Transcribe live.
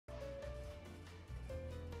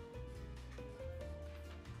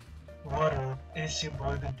What up? It's your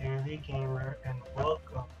boy, the Daily Gamer, and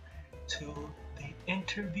welcome to the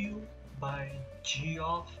interview by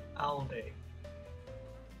Geoff Alday.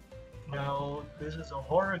 Now, this is a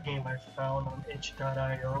horror game I found on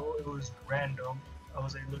itch.io. It was random. I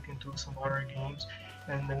was looking through some horror games,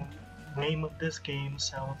 and the name of this game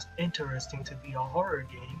sounds interesting to be a horror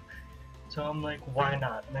game. So I'm like, why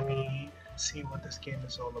not? Let me see what this game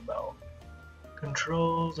is all about.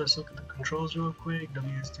 Controls, let's look at the controls real quick.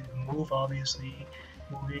 W is to move, obviously.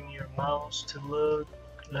 Moving your mouse to look,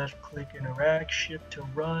 left click interact, shift to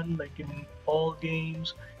run, like in all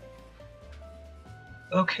games.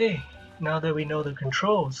 Okay, now that we know the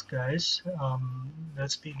controls, guys,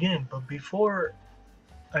 let's begin. But before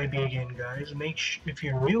I begin, guys, if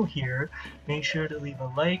you're new here, make sure to leave a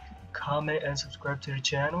like, comment, and subscribe to the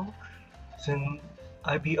channel. Since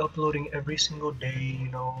I be uploading every single day,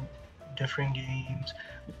 different games.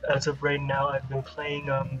 As of right now, I've been playing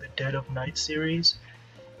the Dead of Night series.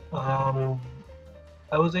 I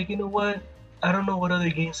was like, you know what? I don't know what other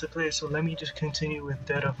games to play, so let me just continue with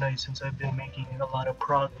Dead of Night since I've been making a lot of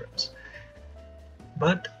progress.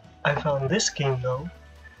 But I found this game though,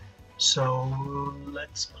 so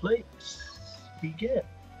let's play. Begin.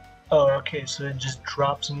 Oh, okay, so it just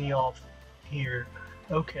drops me off here.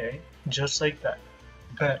 Okay, just like that.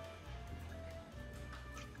 Bet.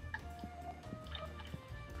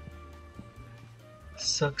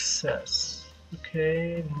 Success.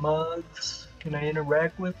 Okay, mugs. Can I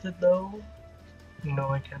interact with it though? No,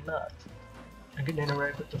 I cannot. I can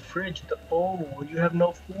interact with the fridge. Oh, you have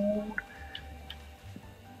no food?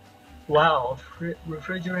 Wow,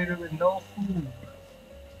 refrigerator with no food.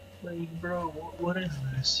 Like, bro, what is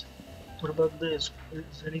this? What about this?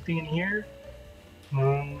 Is anything in here?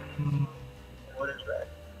 What is that?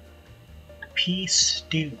 Pea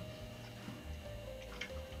stew.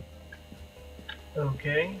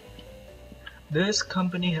 Okay. This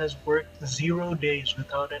company has worked 0 days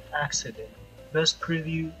without an accident. Best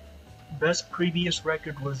previous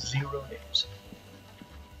record was 0 days.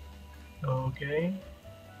 Okay.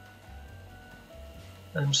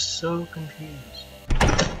 I'm so confused.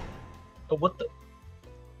 Oh, what the?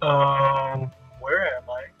 Where am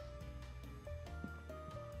I?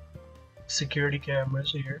 Security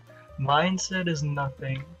cameras here. Mindset is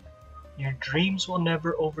nothing. Your dreams will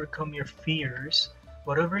never overcome your fears.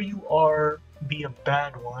 Whatever you are, be a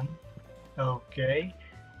bad one. Okay.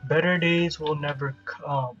 Better days will never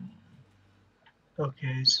come.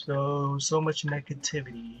 Okay, so much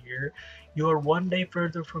negativity here. You are one day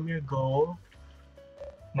further from your goal.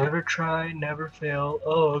 Never try, never fail.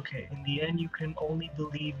 Oh, okay. In the end, you can only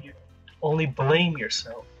blame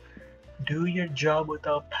yourself. Do your job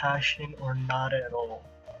without passion or not at all.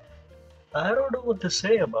 I don't know what to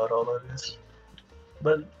say about all of this,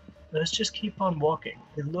 but let's just keep on walking.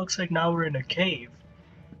 It looks like now we're in a cave.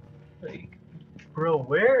 Like, bro,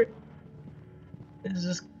 where is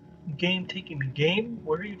this game taking me? Game?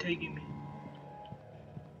 Where are you taking me?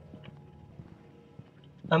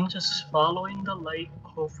 I'm just following the light.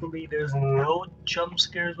 Hopefully there's no jump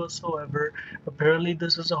scares whatsoever. Apparently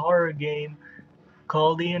this is a horror game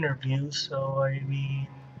called The Interview, so I mean,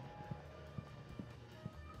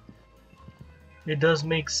 it does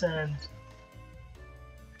make sense.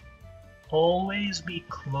 Always be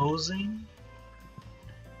closing.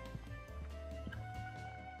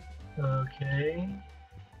 Okay.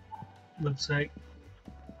 Looks like.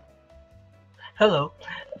 Hello.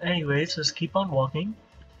 Anyways, let's keep on walking.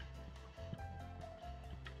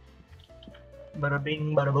 Bada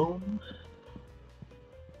bing, bada boom.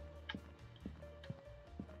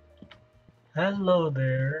 Hello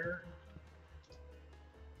there.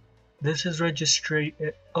 This is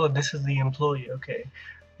registration. Oh, this is the employee. Okay.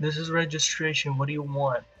 This is registration. What do you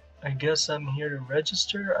want? I guess I'm here to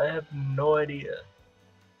register? I have no idea.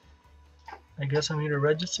 I guess I'm here to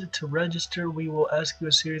register. To register, we will ask you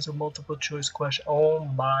a series of multiple choice questions. Oh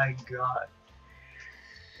my god.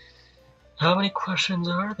 How many questions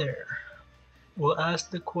are there? We'll ask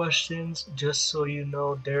the questions just so you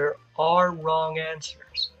know there are wrong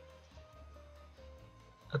answers.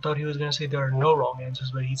 I thought he was going to say there are no wrong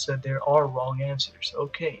answers, but he said there are wrong answers.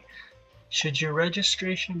 Okay. Should your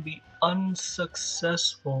registration be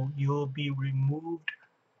unsuccessful, you will be removed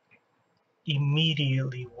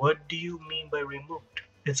immediately. What do you mean by removed?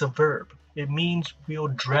 It's a verb. It means we'll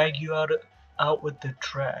drag you out with the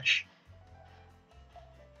trash.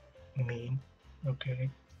 Mean. Okay.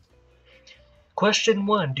 Question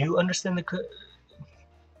 1. Do you understand the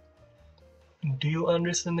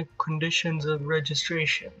conditions of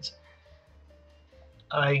registrations?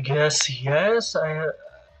 I guess yes. I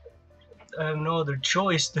have no other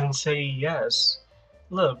choice than say yes.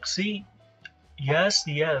 Look, see? Yes,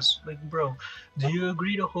 yes. Like, bro, do you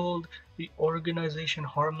agree to hold the organization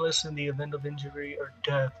harmless in the event of injury or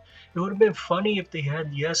death? It would have been funny if they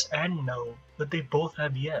had yes and no, but they both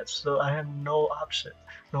have yes, so I have no option.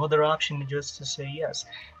 No other option just to say yes.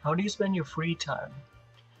 How do you spend your free time?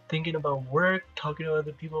 Thinking about work, talking to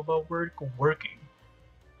other people about work, working.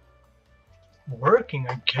 Working,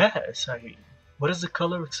 I guess. I mean, what is the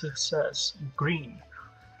color of success? Green.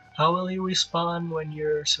 How will you respond when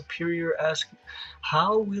your superior asks?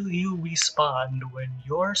 How will you respond when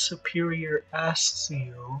your superior asks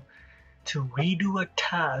you to redo a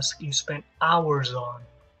task you spent hours on?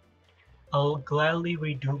 I'll gladly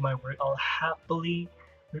redo my work.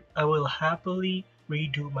 I will happily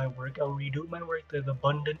redo my work. I'll redo my work with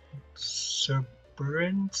abundant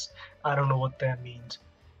exuberance. I don't know what that means.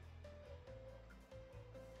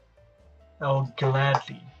 I'll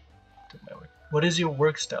gladly do my work. What is your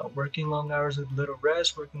work style? Working long hours with little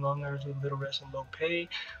rest, working long hours with little rest and low pay,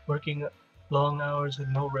 working long hours with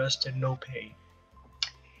no rest and no pay.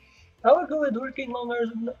 I would go with working long hours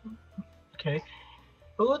with no... Okay.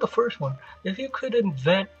 What about the first one? If you could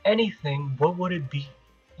invent anything, what would it be?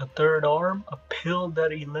 A third arm? A pill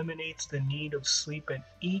that eliminates the need of sleep and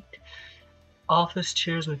eat? Office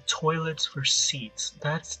chairs with toilets for seats.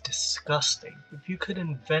 That's disgusting. If you could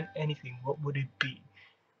invent anything, what would it be?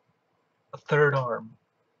 A third arm.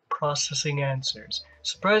 Processing answers.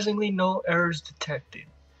 Surprisingly, no errors detected.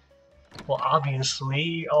 Well,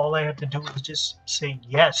 obviously, all I had to do was just say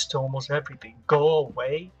yes to almost everything. Go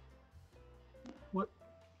away? What?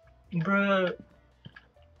 Bruh,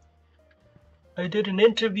 I did an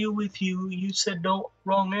interview with you. You said no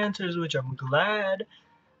wrong answers, which I'm glad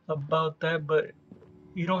about that, but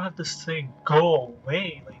you don't have to say go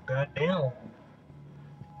away like that. Damn.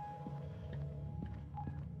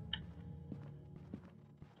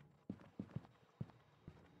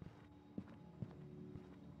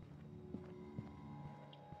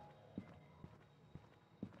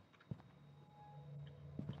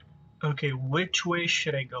 Okay, which way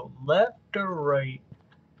should I go? Left or right?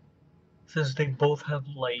 Since they both have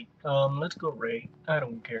light. Let's go right. I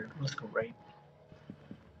don't care. Let's go right.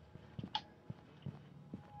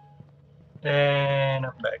 And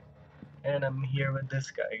I'm back. And I'm here with this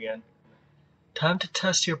guy again. Time to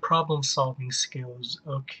test your problem-solving skills.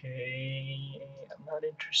 Okay, I'm not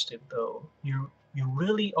interested though. You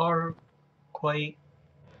really are quite.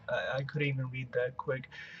 I couldn't even read that quick.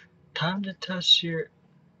 Time to test your.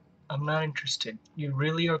 I'm not interested. You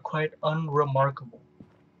really are quite unremarkable.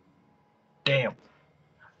 Damn.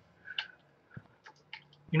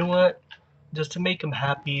 You know what? Just to make him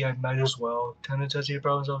happy, I might as well. Time to test your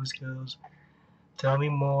problem-solving skills. Tell me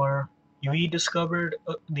more. We discovered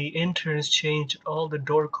the interns changed all the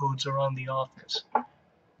door codes around the office.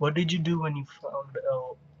 What did you do when you found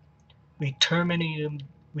out? We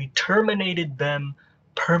terminated them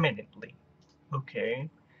permanently. Okay.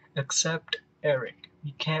 Except Eric.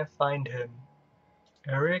 We can't find him.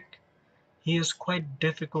 Eric? He is quite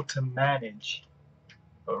difficult to manage.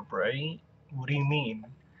 Alright? What do you mean?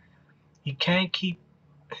 He can't keep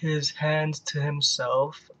his hands to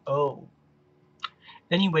himself. Oh.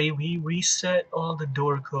 Anyway, we reset all the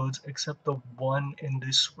door codes except the one in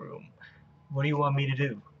this room. What do you want me to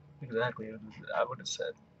do? Exactly, I would have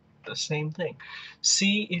said the same thing.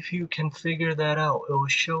 See if you can figure that out. It will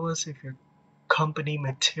show us if you're company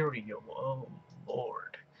material. Oh,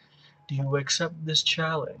 Lord. Do you accept this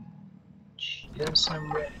challenge? Yes,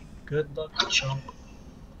 I'm ready. Good luck, chump.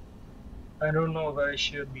 I don't know if I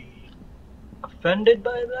should be offended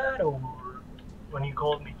by that, or when you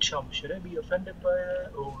called me chump, should I be offended by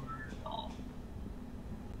that, or no?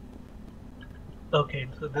 Okay,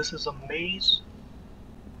 so this is a maze,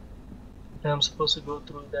 and I'm supposed to go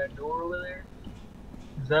through that door over there?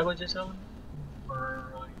 Is that what you're telling me?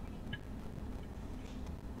 Right.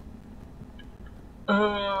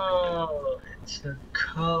 Oh, it's a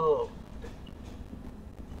code.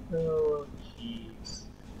 Oh, jeez.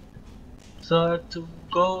 So I have to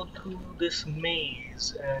go through this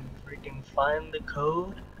maze and freaking find the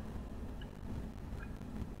code?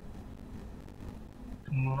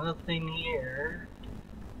 Nothing here.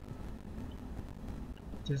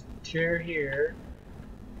 Just a chair here.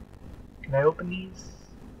 Can I open these?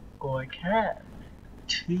 Oh, I can.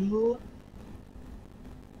 2.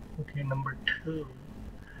 Okay, number 2.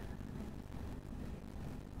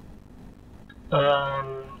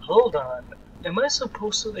 Hold on. Am I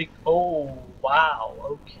supposed to oh, wow,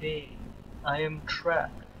 okay. I am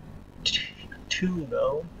trapped. 2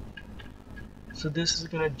 though. So this is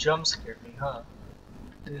gonna jump scare me, huh?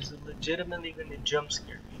 This is legitimately gonna jump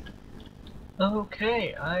scare me.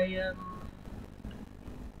 Okay, I am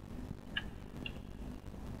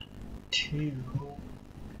 2.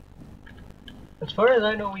 As far as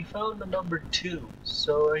I know, we found the number 2,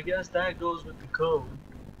 so I guess that goes with the code.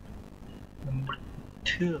 Number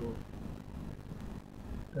 2.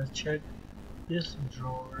 Let's check this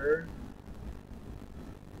drawer.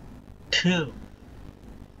 2.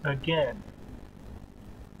 Again.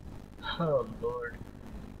 Oh lord.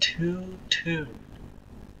 2, 2.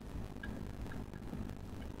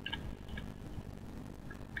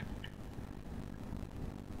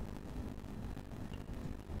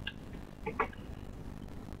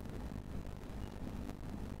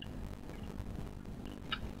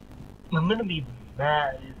 I'm gonna be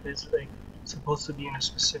mad if it's like supposed to be in a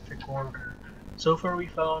specific order. So far we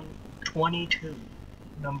found 22.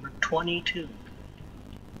 Number 22.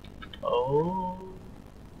 Oh.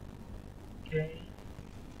 Okay.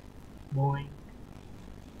 Moving.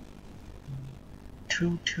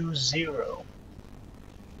 220.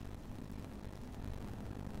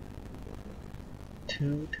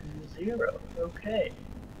 220. Okay.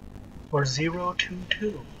 Or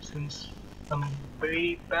 022, since I'm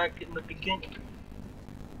way back in the beginning.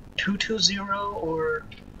 220 or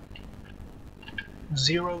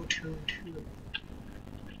 022.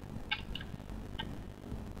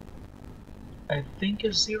 I think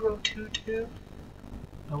it's 022.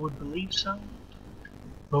 I would believe so.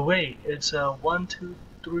 But wait, it's a 1, 2,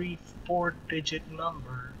 3, 4 digit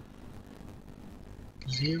number.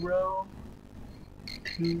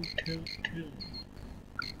 0222.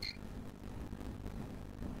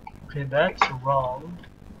 Okay, that's wrong.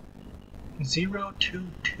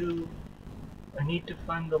 022. I need to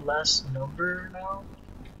find the last number now.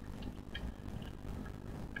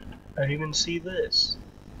 I didn't even see this.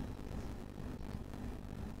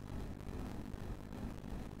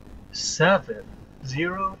 7.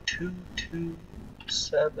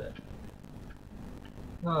 0227.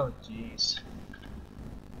 Oh jeez.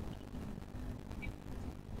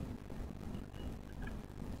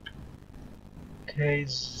 Okay,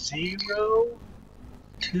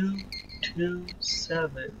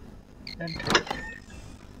 0227. Enter.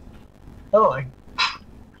 Oh,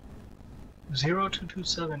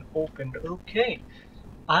 0227 opened. Okay.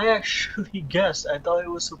 I actually guessed. I thought it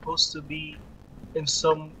was supposed to be in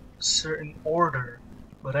some certain order,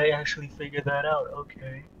 but I actually figured that out.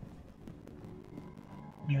 Okay.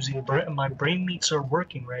 Using my brain meats are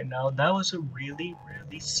working right now. That was a really,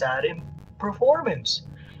 really sad performance.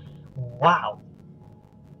 Wow.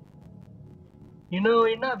 You know,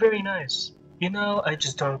 you're not very nice. You know, I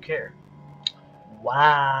just don't care.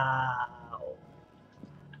 Wow.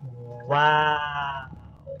 Wow.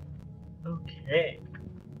 Okay.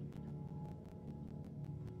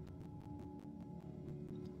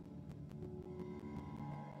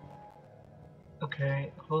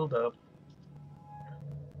 Okay, hold up.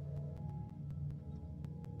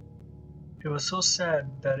 It was so sad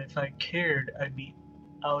that if I cared, I'd be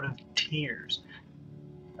out of tears.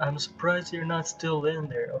 I'm surprised you're not still in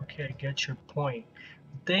there. Okay, get your point.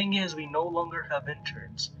 The thing is, we no longer have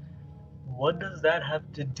interns. What does that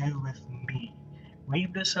have to do with me?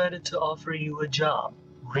 We've decided to offer you a job.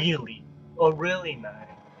 Really? Oh, really nice.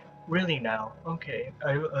 Really now? Okay,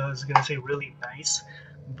 I was gonna say really nice,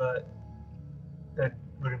 but that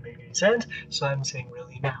wouldn't make any sense, so I'm saying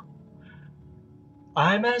really now.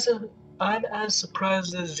 I'm as a, I'm as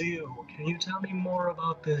surprised as you. Can you tell me more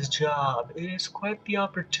about this job? It is quite the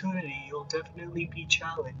opportunity. You'll definitely be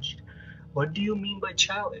challenged. What do you mean by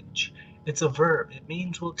challenge? It's a verb. It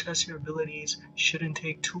means we'll test your abilities. Shouldn't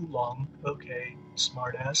take too long. Okay,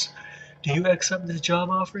 smartass. Do you accept this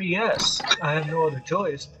job offer? Yes. I have no other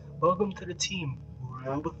choice. Welcome to the team,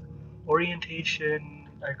 Rube. Orientation.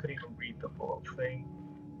 I couldn't even read the full thing.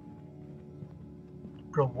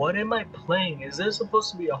 Bro, what am I playing? Is this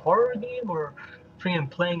supposed to be a horror game or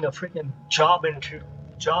freaking playing a freaking job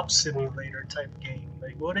simulator type game?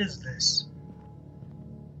 Like, what is this?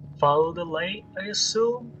 Follow the light, I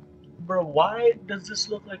assume? Bro, why does this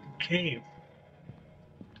look like a cave?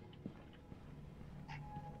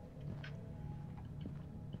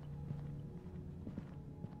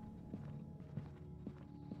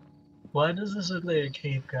 Why does this look like a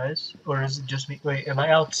cave, guys? Or is it just me? Wait, am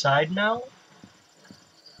I outside now?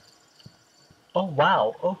 Oh,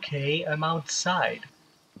 wow. Okay, I'm outside.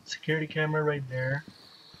 Security camera right there.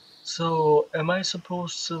 So, am I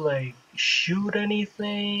supposed to, like, shoot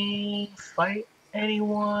anything, fight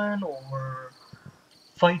anyone, or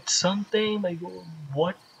fight something? Like,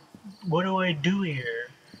 what do I do here?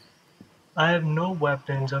 I have no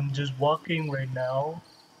weapons. I'm just walking right now.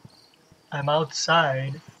 I'm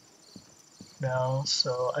outside now,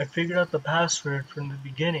 so I figured out the password from the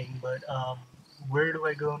beginning, but where do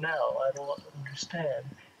I go now? I don't understand.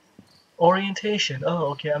 Orientation.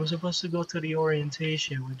 Oh, okay, I'm supposed to go to the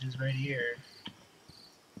orientation, which is right here.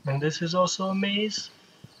 And this is also a maze?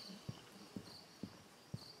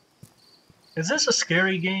 Is this a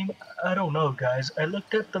scary game? I don't know, guys. I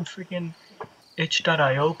looked at the freaking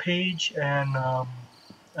itch.io page, and I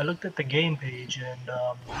looked at the game page, and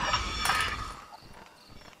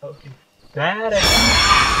okay. That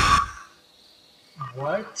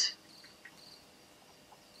what?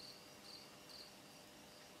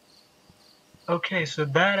 Okay, so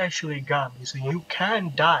that actually got me. So you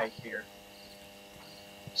can die here.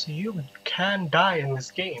 So you can die in this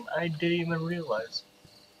game. I didn't even realize.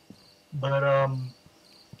 But I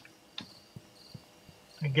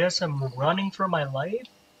guess I'm running for my life.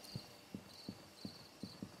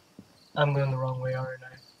 I'm going the wrong way, aren't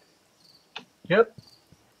I? Yep.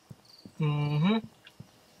 Mm-hmm.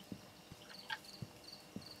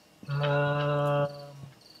 Um,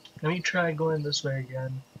 Let me try going this way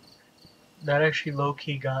again. That actually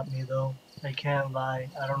low-key got me though. I can't lie.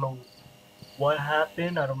 I don't know what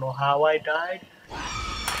happened. I don't know how I died.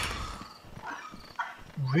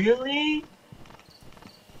 Really?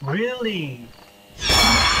 Really?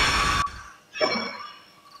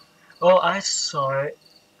 Oh, I saw it.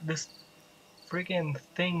 This freaking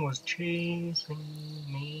thing was chasing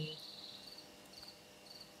me.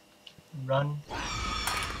 Run.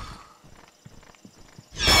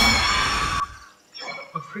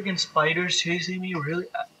 A freaking spider's chasing me? Really?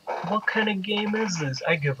 What kind of game is this?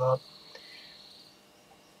 I give up.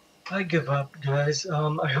 I give up, guys.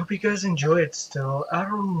 I hope you guys enjoy it still. I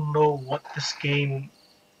don't know what this game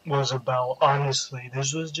was about, honestly.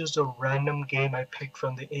 This was just a random game I picked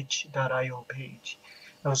from the itch.io page.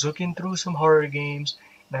 I was looking through some horror games,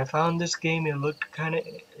 and I found this game. It looked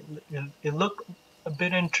it looked a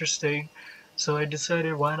bit interesting, so I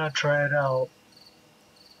decided why not try it out.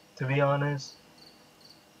 To be honest,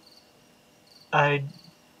 I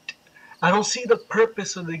I don't see the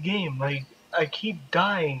purpose of the game. Like, I keep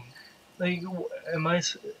dying. Like, am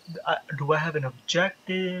do I have an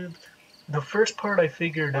objective? The first part I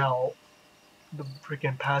figured out, the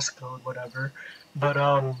freaking passcode, whatever. But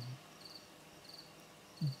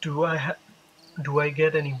do do I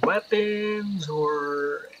get any weapons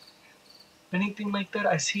or anything like that?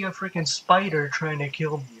 I see a freaking spider trying to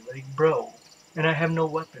kill me, like, bro, and I have no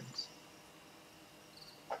weapons.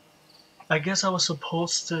 I guess I was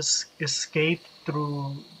supposed to escape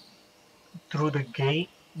through the gate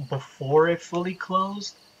before it fully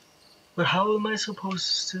closed. But how am I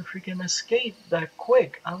supposed to freaking escape that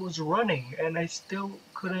quick? I was running and I still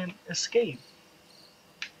couldn't escape.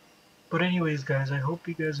 But anyways, guys, I hope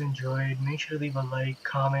you guys enjoyed. Make sure to leave a like,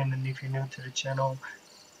 comment, and if you're new to the channel,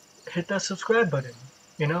 hit that subscribe button.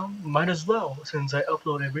 You know, might as well. Since I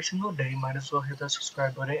upload every single day, might as well hit that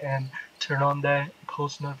subscribe button and turn on that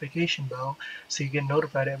post notification bell so you get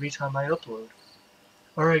notified every time I upload.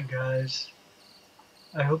 Alright, guys.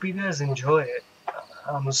 I hope you guys enjoy it.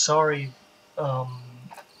 I'm sorry um,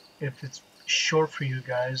 if it's short for you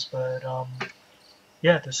guys, but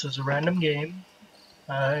yeah, this is a random game.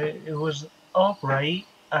 It was alright.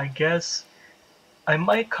 I guess I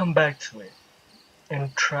might come back to it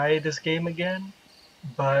and try this game again,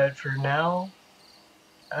 but for now,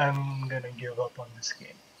 I'm gonna give up on this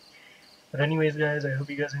game. But anyways, guys, I hope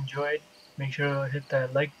you guys enjoyed. Make sure to hit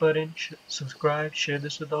that like button, subscribe, share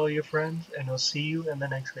this with all your friends, and I'll see you in the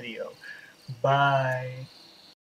next video. Bye.